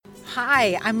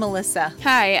Hi, I'm Melissa,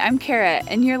 Hi, I'm Kara,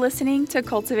 and you're listening to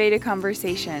Cultivated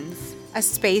Conversations. a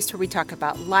space where we talk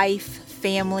about life,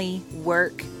 family,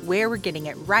 work, where we're getting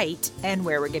it right and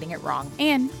where we're getting it wrong.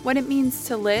 And what it means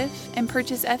to live and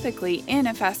purchase ethically in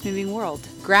a fast-moving world.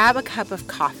 Grab a cup of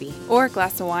coffee, Or a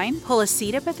glass of wine. pull a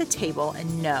seat up at the table,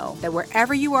 and know that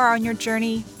wherever you are on your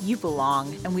journey, you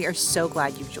belong, and we are so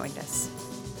glad you've joined us.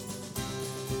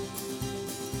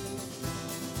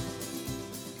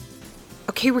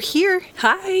 Okay, we're here.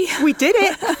 Hi. We did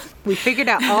it. We figured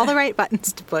out all the right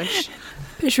buttons to push.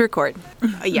 Push record.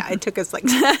 Yeah, it took us we've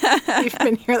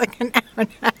been here like an hour and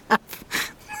a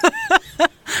half.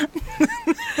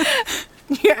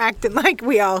 You're acting like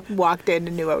we all walked in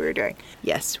and knew what we were doing.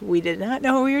 Yes, we did not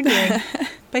know what we were doing.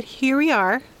 But here we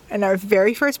are in our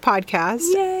very first podcast.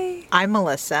 Yay. I'm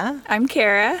Melissa, I'm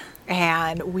Kara.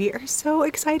 and we are so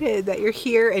excited that you're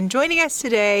here and joining us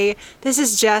today. This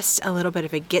is just a little bit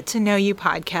of a get to know you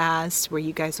podcast where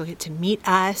you guys will get to meet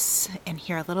us and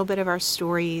hear a little bit of our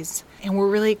stories. And we're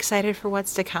really excited for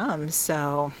what's to come.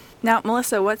 So, Now,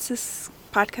 Melissa, what's this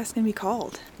podcast going to be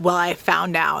called? well, I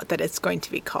found out that it's going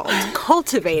to be called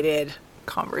Cultivated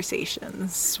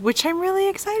Conversations, which I'm really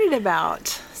excited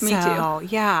about. Me too.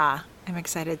 Yeah, I'm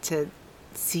excited to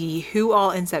see who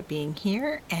all ends up being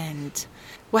here. And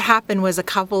what happened was a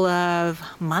couple of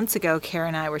months ago, Kara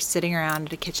and I were sitting around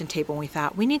at a kitchen table and we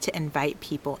thought we need to invite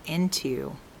people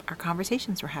into our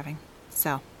conversations we're having.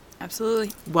 So,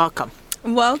 Absolutely. welcome.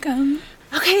 Welcome.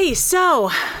 Okay, so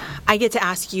I get to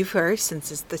ask you first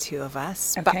since it's the two of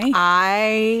us. Okay.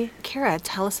 But Kara,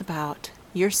 tell us about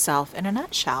yourself in a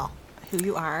nutshell. Who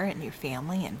you are and your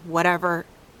family and whatever.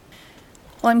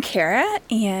 Well, I'm Kara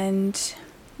and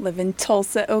live in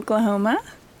Tulsa, Oklahoma.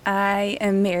 I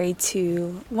am married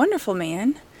to a wonderful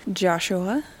man,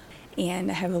 Joshua, and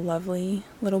I have a lovely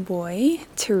little boy,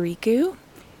 Tariku,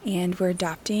 and we're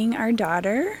adopting our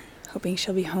daughter, hoping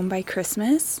she'll be home by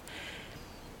Christmas.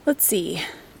 Let's see,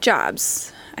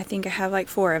 jobs. I think I have like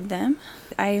 4 of them.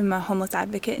 I am a homeless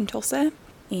advocate in Tulsa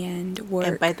and work.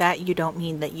 And by that, you don't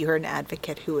mean that you're an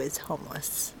advocate who is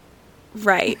homeless.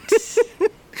 Right.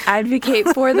 Advocate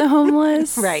for the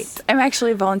homeless. Right. I'm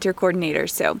actually a volunteer coordinator,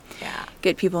 so Yeah.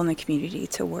 get people in the community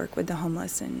to work with the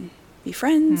homeless and be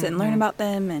friends and learn about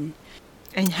them. And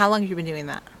And how long have you been doing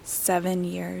that? 7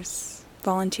 years.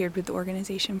 Volunteered with the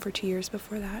organization for 2 years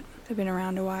before that. I've been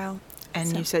around a while. And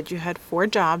So- you said you had 4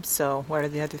 jobs, so what are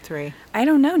the other 3? I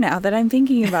don't know now that I'm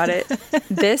thinking about it.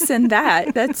 This and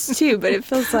that. That's 2, but it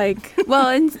feels like, well,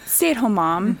 and stay-at-home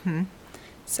mom.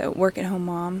 So work-at-home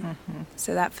mom.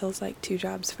 So that feels like 2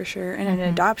 jobs for sure. And an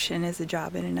adoption is a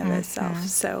job in and of itself.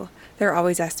 So they're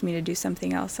always asking me to do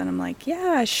something else. And I'm like,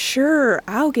 yeah, sure.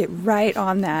 I'll get right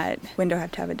on that. When do I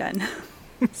have to have it done?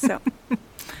 So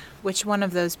Which one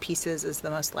of those pieces is the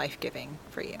most life-giving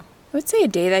for you? I would say a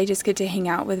day that I just get to hang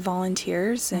out with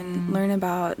volunteers and learn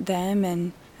about them.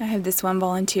 And I have this one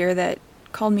volunteer that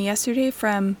called me yesterday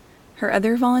from her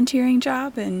other volunteering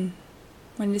job and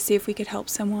wanted to see if we could help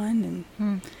someone.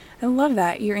 And I love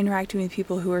that. You're interacting with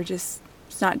people who are just,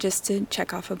 it's not just to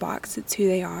check off a box, it's who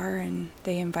they are. And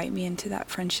they invite me into that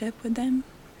friendship with them.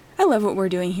 I love what we're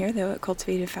doing here, though, at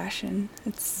Cultivated Fashion.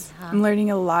 I'm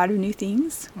learning a lot of new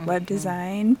things. Web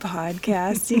design,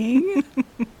 podcasting.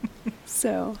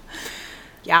 So,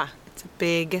 Yeah, it's a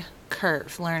big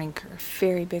curve, learning curve.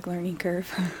 very big learning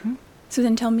curve. So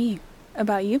then tell me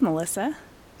about you, Melissa.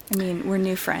 I mean, we're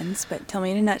new friends, but tell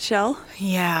me in a nutshell,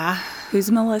 Yeah. who's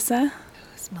Melissa?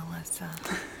 Who's Melissa?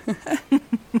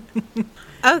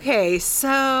 Okay,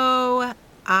 so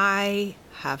I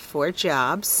have 4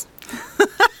 jobs.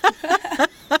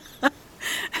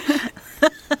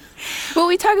 Well,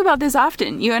 we talk about this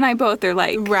often. You and I both are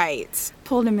like Right.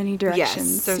 pulled in many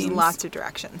directions. Yes, there's seems. lots of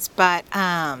directions. But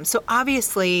so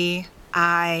obviously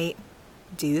I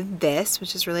do this,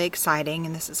 which is really exciting,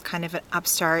 and this is kind of an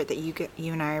upstart that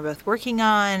you and I are both working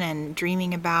on and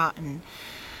dreaming about, and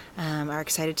are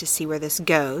excited to see where this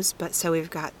goes. But so we've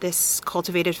got this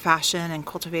Cultivated Fashion and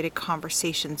Cultivated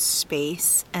Conversation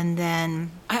space, and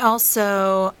then I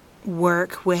also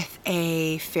work with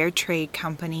a fair trade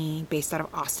company based out of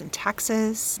Austin,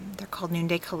 Texas. They're called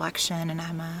Noonday Collection, and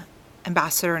I'm a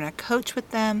ambassador and a coach with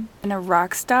them. And a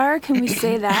rock star, can we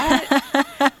say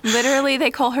that? Literally, they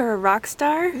call her a rock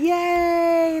star.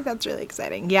 Yay! That's really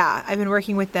exciting. Yeah, I've been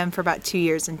working with them for about 2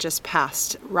 years and just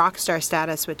passed rock star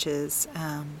status, which is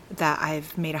that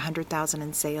I've made $100,000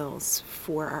 in sales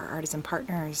for our artisan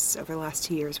partners over the last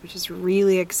 2 years, which is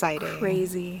really exciting.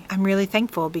 Crazy. I'm really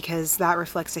thankful because that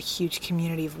reflects a huge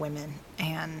community of women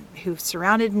and who've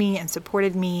surrounded me and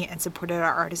supported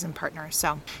our artisan partners.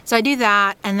 So I do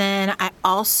that. And then I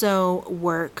also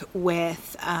work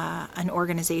with an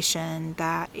organization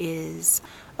that is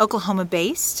Oklahoma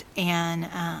based, and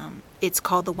it's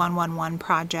called the 111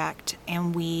 Project,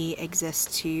 and we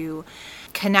exist to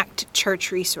connect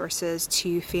church resources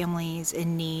to families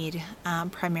in need,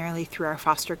 primarily through our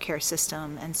foster care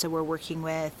system. And so we're working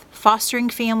with fostering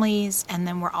families, and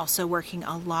then we're also working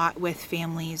a lot with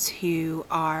families who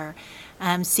are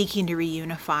seeking to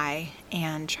reunify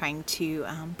and trying to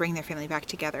bring their family back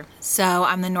together. So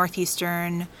I'm the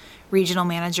Northeastern Regional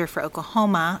Manager for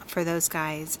Oklahoma for those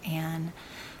guys, and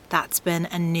that's been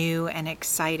a new and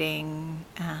exciting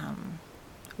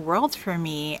world for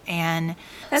me. And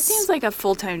that seems like a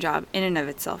full-time job in and of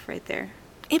itself right there.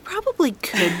 It probably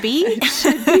could be. It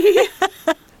should be.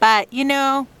 But,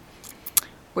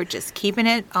 we're just keeping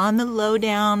it on the low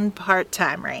down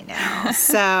part-time right now.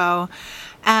 So,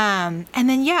 and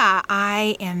then,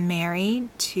 I am married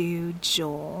to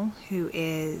Joel, who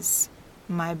is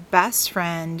my best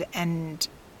friend, and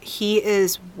he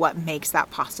is what makes that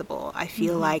possible. I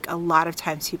feel like a lot of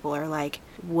times people are like,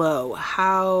 whoa,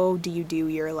 how do you do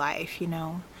your life,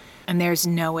 And there's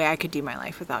no way I could do my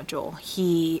life without Joel.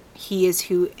 He is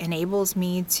who enables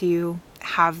me to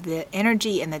have the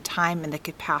energy and the time and the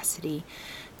capacity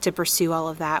to pursue all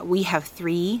of that. We have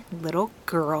 3 little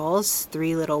girls,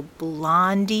 3 little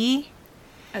blondie,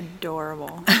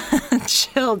 adorable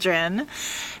children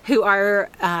who are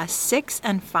 6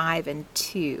 and 5 and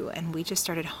 2, and we just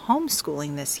started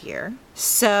homeschooling this year.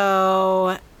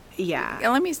 So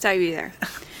let me stop you there.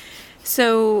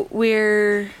 So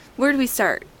where do we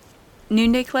start?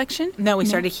 Noonday Collection? No, we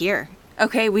started here.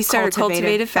 Okay, we started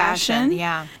Cultivative Fashion,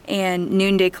 and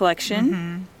Noonday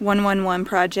Collection, 111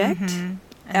 Project,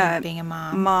 being a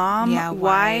mom,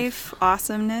 wife,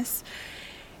 awesomeness.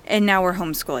 And now we're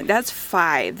homeschooling. That's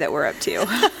 5 that we're up to.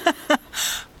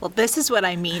 Well, this is what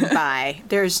I mean by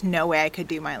there's no way I could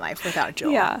do my life without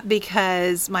Joel. Yeah.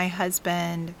 Because my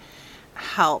husband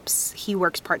he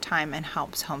works part-time and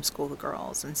helps homeschool the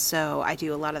girls. And so I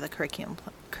do a lot of the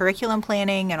curriculum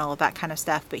planning and all of that kind of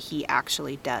stuff, but he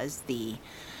actually does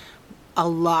a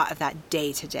lot of that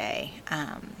day-to-day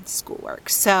schoolwork.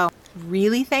 So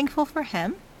really thankful for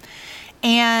him.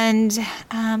 And so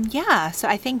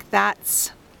I think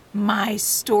that's my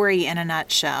story in a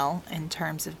nutshell in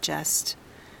terms of just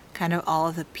kind of all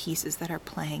of the pieces that are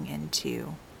playing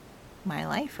into my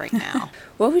life right now.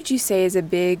 What would you say is a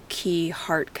big key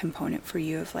heart component for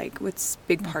you of what's a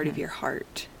big part of your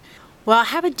heart? Well, I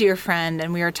have a dear friend,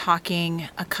 and we were talking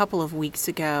a couple of weeks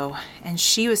ago, and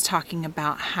she was talking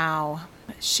about how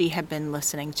she had been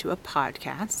listening to a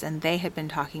podcast, and they had been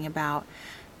talking about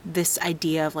this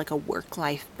idea of a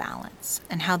work-life balance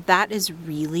and how that is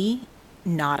really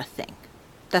not a thing.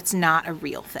 That's not a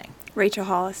real thing. Rachel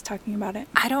Hollis talking about it.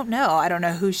 I don't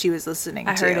know who she was listening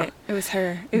to. I heard it. It was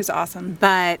her. It was awesome.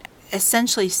 But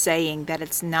essentially saying that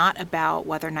it's not about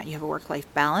whether or not you have a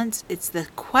work-life balance. It's the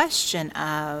question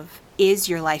of, is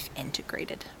your life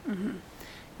integrated? Mm-hmm.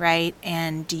 Right?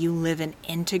 And do you live an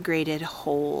integrated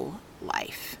whole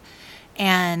life?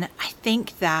 And I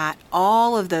think that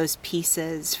all of those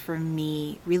pieces for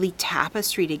me really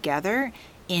tapestry together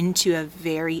into a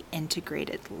very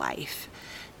integrated life.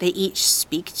 They each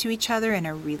speak to each other in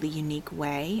a really unique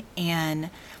way, and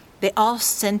they all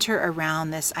center around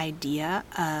this idea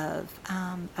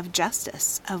of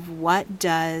justice, of what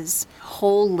does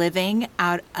whole living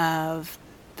out of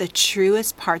the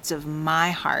truest parts of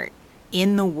my heart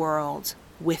in the world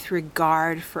with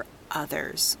regard for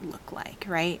others look like,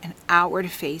 right? An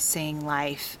outward-facing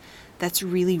life that's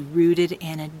really rooted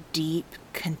in a deep,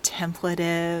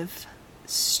 contemplative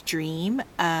stream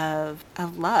of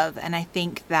love. And I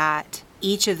think that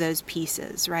each of those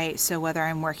pieces, right? So whether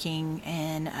I'm working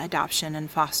in adoption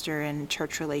and foster and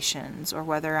church relations, or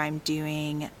whether I'm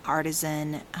doing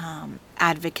artisan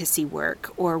advocacy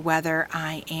work, or whether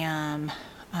I am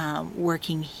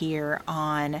working here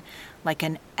on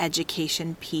an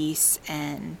education piece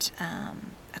and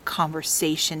a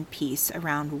conversation piece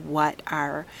around what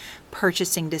our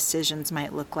purchasing decisions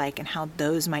might look like and how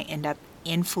those might end up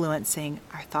influencing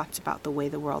our thoughts about the way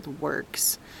the world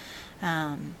works.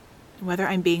 Whether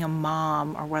I'm being a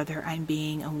mom, or whether I'm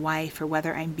being a wife, or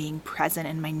whether I'm being present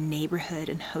in my neighborhood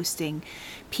and hosting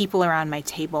people around my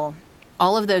table,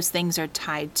 all of those things are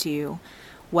tied to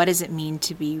what does it mean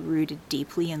to be rooted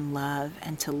deeply in love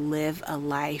and to live a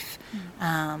life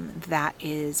that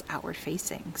is outward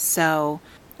facing. So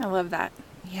I love that.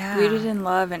 Yeah. Rooted in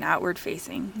love and outward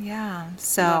facing. Yeah. Love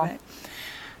So, it.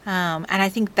 and I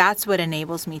think that's what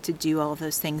enables me to do all of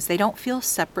those things. They don't feel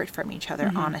separate from each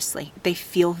other, honestly. They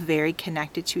feel very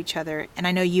connected to each other. And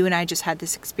I know you and I just had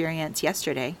this experience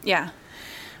yesterday Yeah.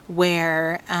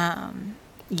 where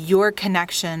your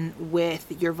connection with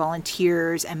your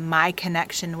volunteers and my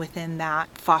connection within that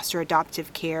foster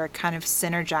adoptive care kind of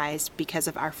synergized because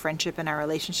of our friendship and our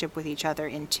relationship with each other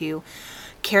into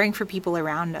caring for people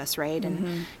around us, right?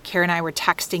 And Kara and I were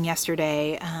texting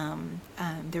yesterday.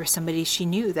 There was somebody she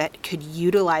knew that could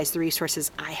utilize the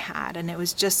resources I had. And it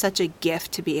was just such a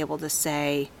gift to be able to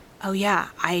say, oh yeah,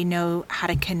 I know how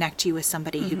to connect you with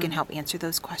somebody who can help answer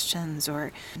those questions.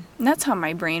 Or And that's how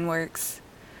my brain works.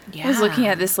 yeah. I was looking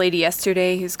at this lady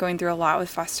yesterday who's going through a lot with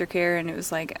foster care, and it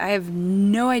was like, I have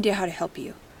no idea how to help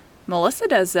you. Melissa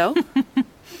does, though.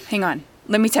 Hang on.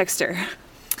 Let me text her.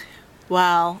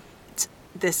 Well,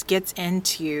 this gets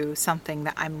into something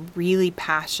that I'm really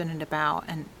passionate about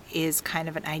and is kind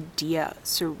of an idea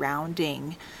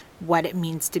surrounding what it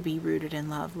means to be rooted in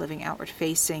love, living outward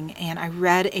facing. And I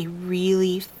read a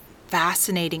really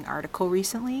fascinating article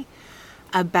recently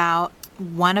about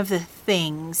one of the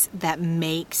things that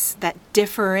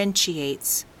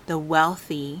differentiates the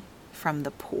wealthy from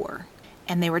the poor.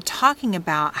 And they were talking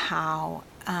about how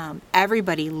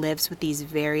everybody lives with these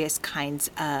various kinds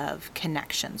of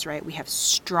connections, right? We have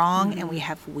strong and we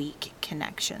have weak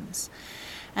connections.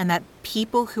 And that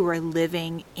people who are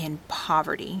living in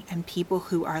poverty and people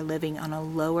who are living on a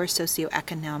lower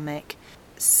socioeconomic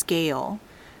scale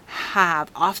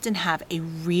often have a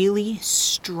really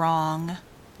strong,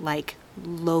 like,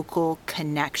 local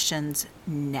connections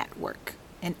network.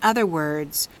 In other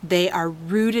words, they are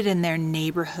rooted in their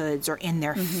neighborhoods or in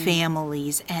their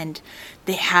families, and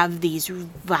they have these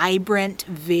vibrant,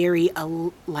 very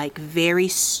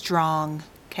strong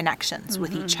connections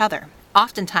with each other.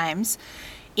 Oftentimes,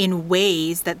 in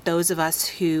ways that those of us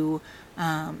who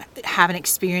haven't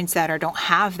experienced that or don't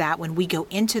have that, when we go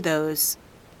into those,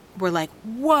 we're like,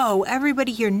 whoa,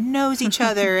 everybody here knows each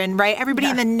other, and right, everybody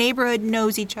in the neighborhood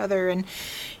knows each other, and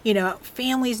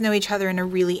families know each other in a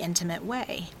really intimate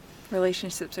way.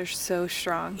 Relationships are so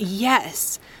strong.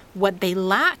 Yes. What they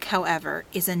lack, however,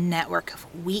 is a network of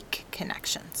weak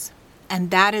connections.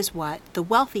 And that is what the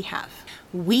wealthy have.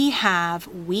 We have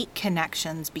weak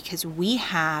connections because we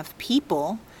have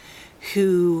people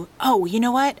who, oh, you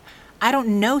know what? I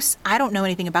don't know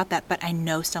anything about that, but I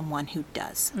know someone who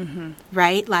does,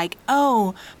 right? Like,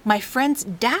 oh, my friend's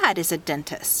dad is a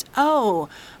dentist. Oh,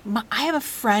 I have a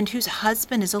friend whose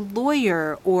husband is a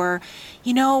lawyer. Or,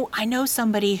 I know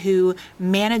somebody who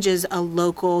manages a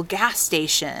local gas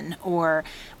station. Or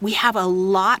we have a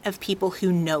lot of people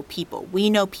who know people.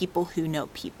 We know people who know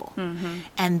people.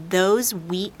 And those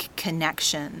weak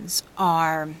connections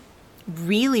are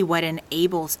really what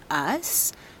enables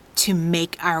us to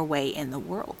make our way in the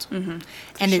world.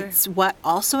 And it's what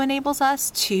also enables us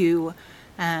to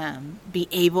be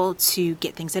able to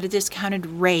get things at a discounted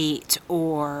rate,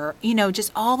 or,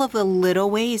 just all of the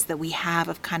little ways that we have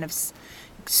of kind of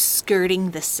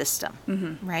skirting the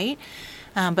system, right?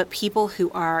 But people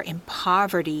who are in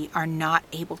poverty are not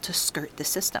able to skirt the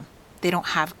system. They don't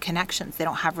have connections. They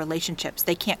don't have relationships.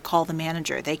 They can't call the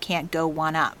manager. They can't go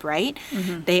one up, right?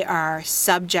 They are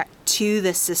subject to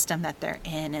the system that they're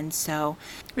in. And so...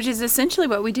 Which is essentially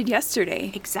what we did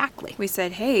yesterday. Exactly. We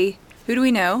said, hey, who do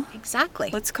we know?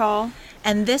 Exactly. Let's call.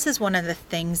 And this is one of the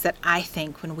things that I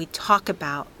think when we talk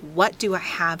about what do I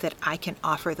have that I can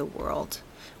offer the world?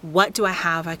 What do I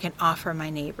have I can offer my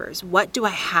neighbors? What do I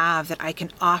have that I can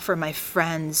offer my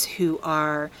friends who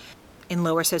are in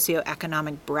lower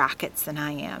socioeconomic brackets than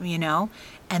I am,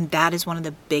 And that is one of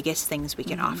the biggest things we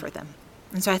can offer them.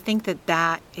 And so I think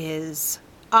that is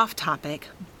off topic,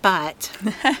 but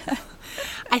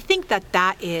I think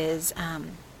that is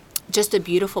just a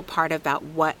beautiful part about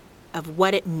what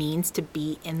it means to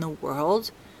be in the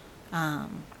world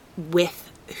with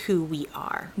who we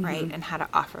are, right? And how to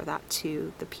offer that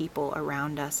to the people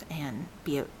around us and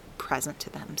be present to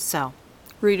them. So...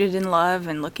 Rooted in love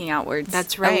and looking outwards.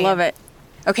 That's right. I love it.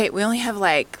 Okay, we only have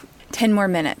 10 more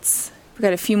minutes. We've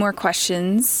got a few more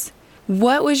questions.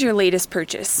 What was your latest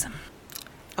purchase?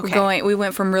 Okay. We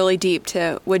went from really deep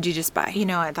to what'd you just buy? You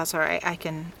know what? That's all right.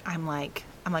 I'm like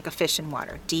a fish in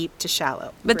water, deep to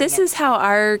shallow. But this is how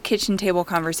our kitchen table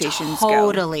conversations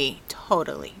go.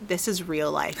 Totally. This is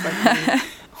real life. Like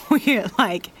we're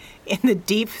like in the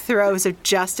deep throes of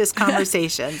justice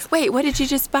conversations. Wait, what did you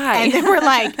just buy? And then we're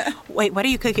like, wait, what are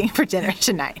you cooking for dinner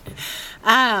tonight?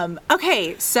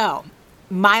 Okay, so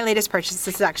my latest purchase,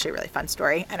 this is actually a really fun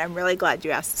story, and I'm really glad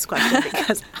you asked this question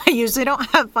because I usually don't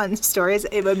have fun stories.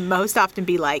 It would most often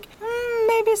be like,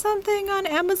 maybe something on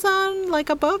Amazon, like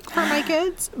a book for my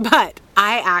kids. But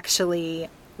I actually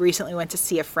recently went to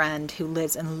see a friend who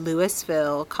lives in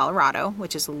Louisville, Colorado,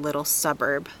 which is a little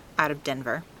suburb out of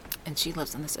Denver. And she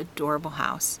lives in this adorable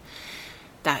house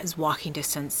that is walking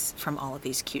distance from all of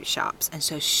these cute shops. And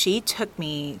so she took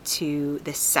me to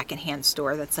this secondhand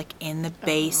store that's like in the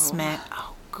basement.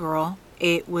 Oh, girl,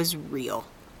 it was real.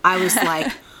 I was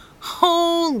like,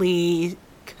 holy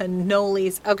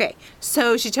cannolis. Okay,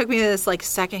 so she took me to this like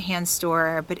secondhand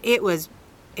store, but it was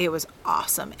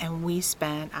awesome. And we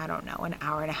spent, I don't know, an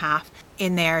hour and a half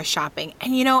in there shopping.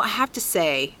 And you know, I have to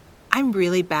say, I'm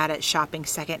really bad at shopping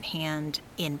secondhand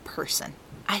in person.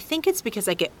 I think it's because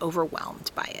I get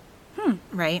overwhelmed by it,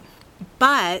 right?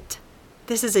 But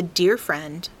this is a dear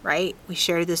friend, right? We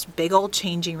shared this big old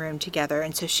changing room together.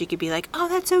 And so she could be like, oh,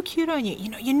 that's so cute on you. You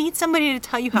know, you need somebody to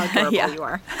tell you how adorable Yeah. you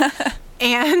are.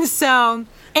 And so,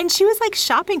 and she was like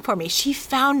shopping for me. She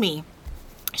found me.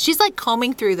 She's like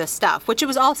combing through the stuff, which it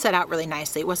was all set out really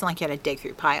nicely. It wasn't like you had to dig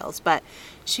through piles, but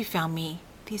she found me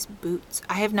these boots.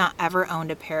 I have not ever owned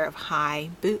a pair of high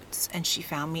boots, and she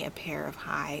found me a pair of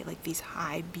high, like these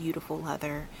high, beautiful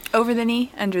leather. Over the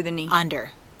knee? Under the knee?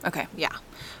 Under. Okay. Yeah.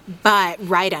 But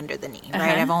right under the knee, right?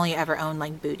 Uh-huh. I've only ever owned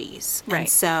like booties. Right. And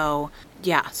so,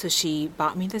 yeah, so she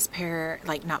bought me this pair,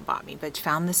 like not bought me, but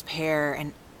found this pair,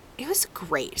 and it was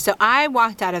great. So I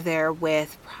walked out of there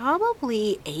with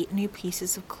probably 8 new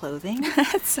pieces of clothing.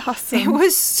 That's awesome. It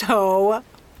was so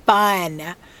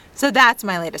fun. So that's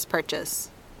my latest purchase.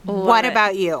 Love What it.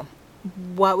 about you?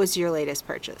 What was your latest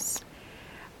purchase?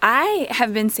 I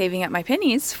have been saving up my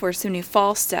pennies for some new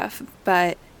fall stuff,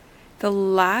 but the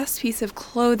last piece of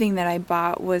clothing that I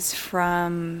bought was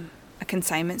from a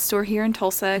consignment store here in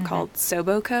Tulsa called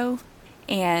Soboco.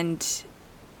 And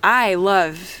I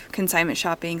love consignment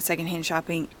shopping, secondhand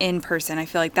shopping in person. I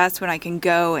feel like that's when I can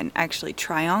go and actually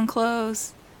try on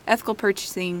clothes. Ethical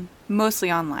purchasing,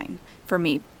 mostly online for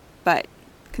me, but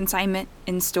consignment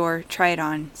in store, try it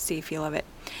on, see if you love it.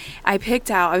 I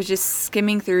was just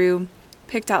skimming through,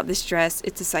 picked out this dress.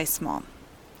 It's a size small.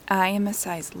 I am a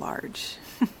size large.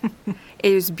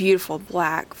 It was beautiful,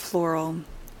 black, floral.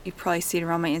 You probably see it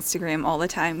around my Instagram all the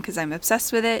time because I'm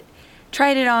obsessed with it.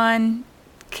 Tried it on,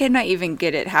 cannot even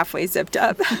get it halfway zipped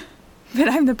up. But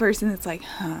I'm the person that's like,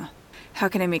 how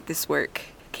can I make this work?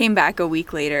 Came back a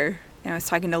week later and I was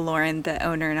talking to Lauren, the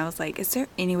owner, and I was like, is there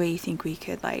any way you think we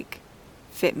could like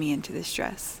fit me into this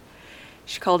dress?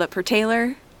 She called up her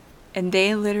tailor and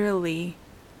they literally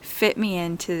fit me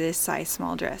into this size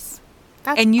small dress.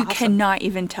 That's And you awesome. cannot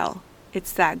even tell.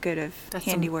 It's that good of That's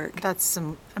handiwork. That's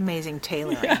some amazing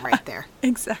tailoring right there.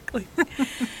 Exactly.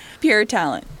 Pure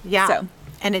talent. Yeah. So,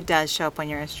 And it does show up on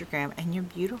your Instagram, and you're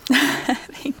beautiful.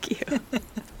 thank you.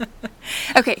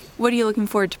 Okay, what are you looking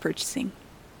forward to purchasing?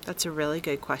 That's a really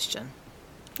good question.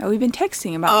 Oh, we've been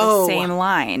texting about Oh. the same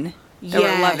line that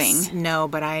we're loving. No,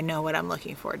 but I know what I'm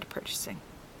looking forward to purchasing.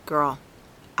 Girl,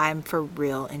 I'm for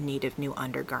real in need of new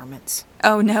undergarments.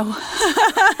 Oh, no.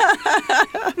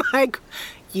 Like,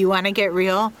 you want to get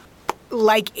real?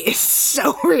 Like, it's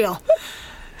so real.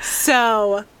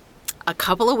 So, a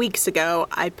couple of weeks ago,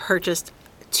 I purchased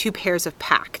 2 pairs of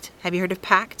Pact. Have you heard of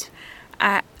Pact?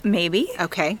 Maybe.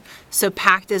 Okay. So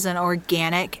Pact is an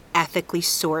organic, ethically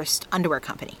sourced underwear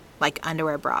company. Like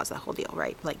underwear, bras, the whole deal,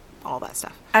 right? Like all that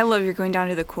stuff. I love you're going down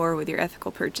to the core with your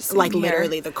ethical purchasing. Like here.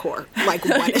 literally the core. Like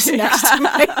what is next to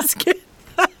my skin.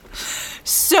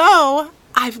 So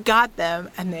I've got them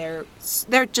and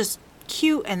they're just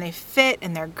cute and they fit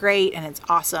and they're great and it's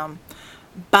awesome.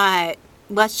 But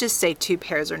let's just say 2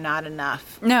 pairs are not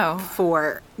enough No.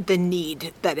 for the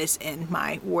need that is in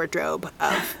my wardrobe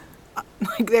of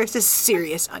like there's a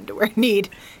serious underwear need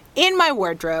in my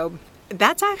wardrobe.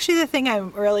 That's actually the thing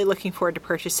I'm really looking forward to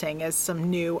purchasing is some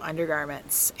new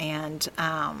undergarments. And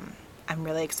I'm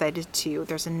really excited to,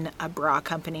 there's a bra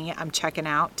company I'm checking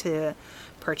out to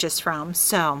purchase from.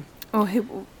 So Oh, hey,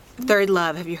 Third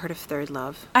Love, have you heard of Third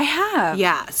Love? I have.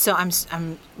 Yeah, so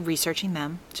I'm researching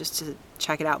them just to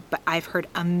check it out. But I've heard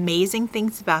amazing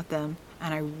things about them,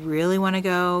 and I really want to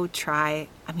go try.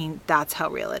 I mean, that's how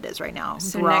real it is right now.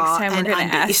 So Bra next time we're and gonna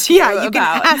undies. ask you Yeah, you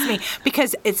about- can ask me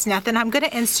because it's nothing I'm going to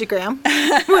Instagram.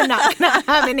 We're not going to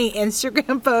have any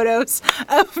Instagram photos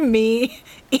of me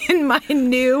in my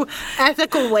new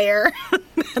ethical wear.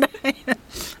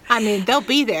 I mean, they'll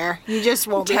be there. You just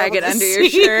won't Tag be it able to under your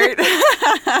see.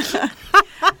 shirt.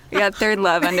 We got Third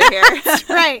Love under here.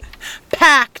 Right.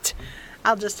 Packed.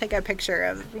 I'll just take a picture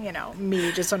of,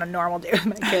 me just on a normal day with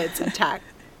my kids and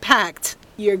packed.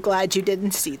 You're glad you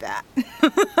didn't see that.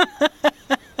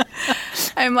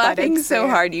 I'm laughing so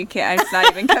hard you can't. It's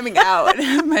not even coming out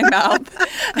of my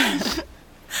mouth.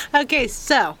 Okay,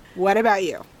 so what about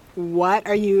you? What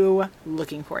are you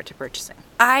looking forward to purchasing?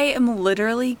 I am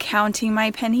literally counting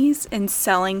my pennies and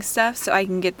selling stuff so I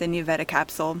can get the new Vita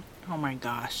capsule. Oh my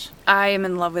gosh. I am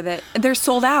in love with it. They're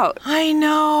sold out. I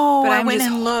know. But I I'm went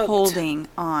just and looked. holding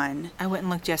on. I went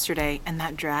and looked yesterday, and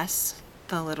that dress,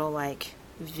 the little like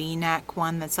V-neck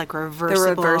one that's like reversible. The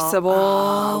reversible.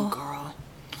 Oh, girl.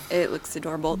 It looks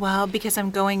adorable. Well, because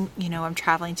I'm going, I'm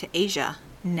traveling to Asia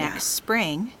next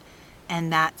spring,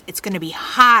 and that it's going to be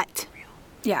hot.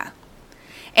 Yeah.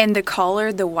 And the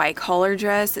collar, the white collar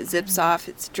dress, it zips off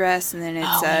its dress, and then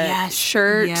it's a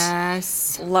shirt.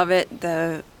 Yes. Love it.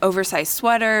 The oversized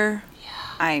sweater.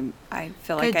 Yeah. I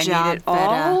feel like Good I job, need it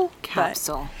all. Vita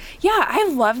capsule. Yeah,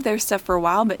 I've loved their stuff for a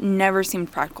while, but never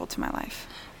seemed practical to my life.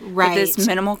 Right. But this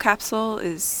minimal capsule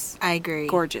is I agree.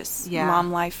 Gorgeous. Yeah.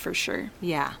 Mom life for sure.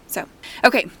 Yeah. So,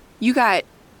 okay, you got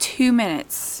 2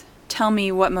 minutes. Tell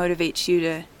me what motivates you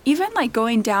to, even like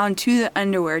going down to the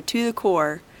underwear, to the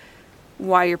core,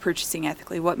 why you're purchasing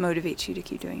ethically. What motivates you to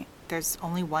keep doing it? There's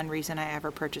only one reason I ever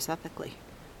purchase ethically.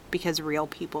 Because real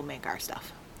people make our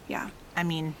stuff. Yeah. I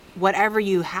mean, whatever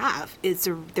you have,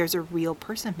 there's a real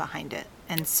person behind it.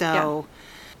 And so,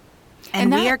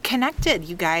 and we are connected,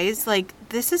 you guys. Like,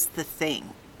 this is the thing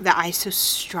that I so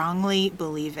strongly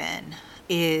believe in,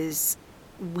 is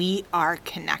we are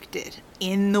connected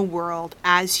in the world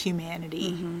as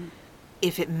humanity. Mm-hmm.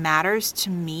 If it matters to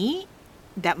me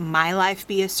that my life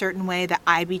be a certain way, that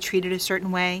I be treated a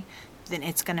certain way, then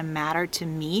it's going to matter to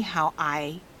me how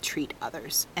I treat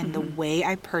others. And the way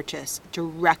I purchase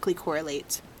directly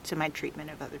correlates to my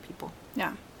treatment of other people.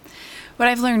 Yeah. What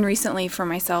I've learned recently for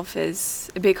myself is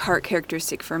a big heart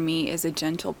characteristic for me is a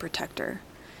gentle protector.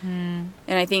 And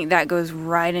I think that goes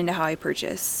right into how I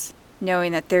purchase.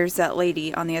 Knowing that there's that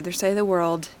lady on the other side of the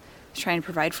world trying to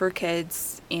provide for her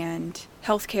kids and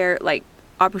healthcare, like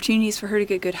opportunities for her to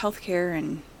get good healthcare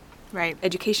and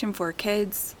education for her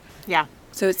kids. Yeah.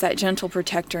 So it's that gentle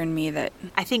protector in me that...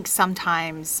 I think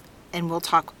sometimes, and we'll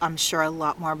talk, I'm sure, a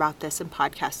lot more about this in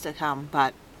podcasts to come,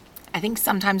 but I think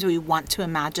sometimes we want to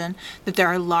imagine that there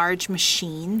are large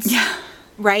machines,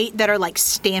 right, that are like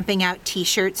stamping out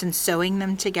T-shirts and sewing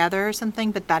them together or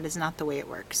something, but that is not the way it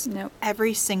works. Nope.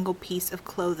 Every single piece of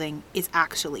clothing is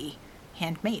actually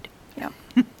handmade. Yeah.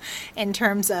 In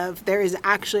terms of, there is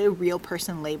actually a real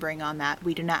person laboring on that.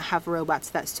 We do not have robots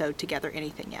that sew together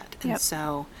anything yet. And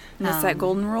so... And that's that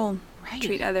golden rule. Right.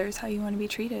 Treat others how you want to be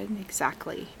treated.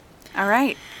 Exactly. All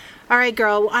right. All right,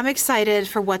 girl. I'm excited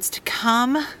for what's to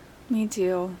come. Me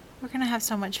too. We're going to have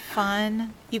so much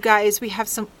fun. You guys, we have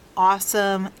some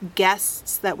awesome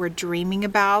guests that we're dreaming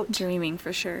about. Dreaming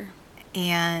for sure.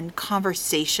 And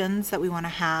conversations that we want to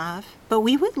have. But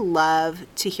we would love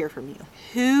to hear from you.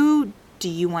 Who do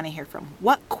you want to hear from?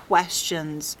 What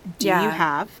questions do you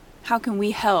have? How can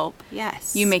we help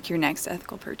you make your next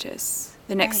ethical purchase?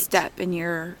 The next step in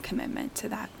your commitment to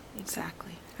that.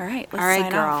 Exactly. All right, let's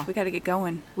sign off. We got to get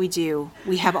going. We do.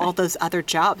 We have all those other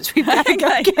jobs we've got to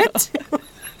go get to.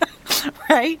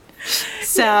 Right?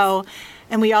 So...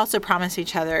 And we also promise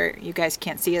each other, you guys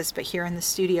can't see us, but here in the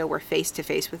studio, we're face to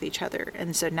face with each other.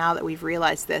 And so now that we've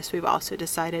realized this, we've also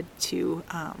decided to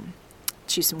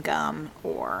chew some gum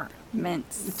or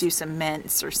mints, do some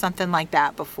mints or something like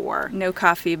that before. No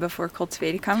coffee before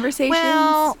cultivated conversations.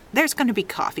 Well, there's going to be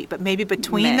coffee, but maybe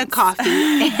between the coffee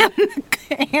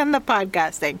and the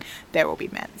podcasting, there will be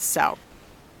mints. So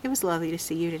it was lovely to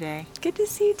see you today. Good to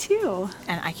see you too.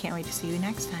 And I can't wait to see you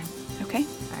next time. Okay.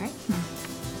 All right.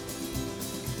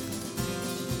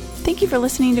 Thank you for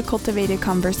listening to Cultivated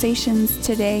Conversations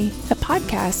today, a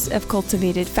podcast of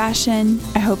cultivated fashion.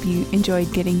 I hope you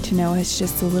enjoyed getting to know us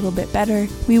just a little bit better.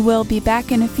 We will be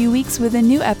back in a few weeks with a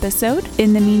new episode.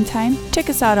 In the meantime, check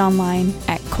us out online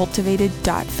at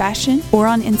cultivated.fashion or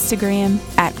on Instagram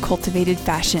at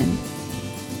cultivatedfashion.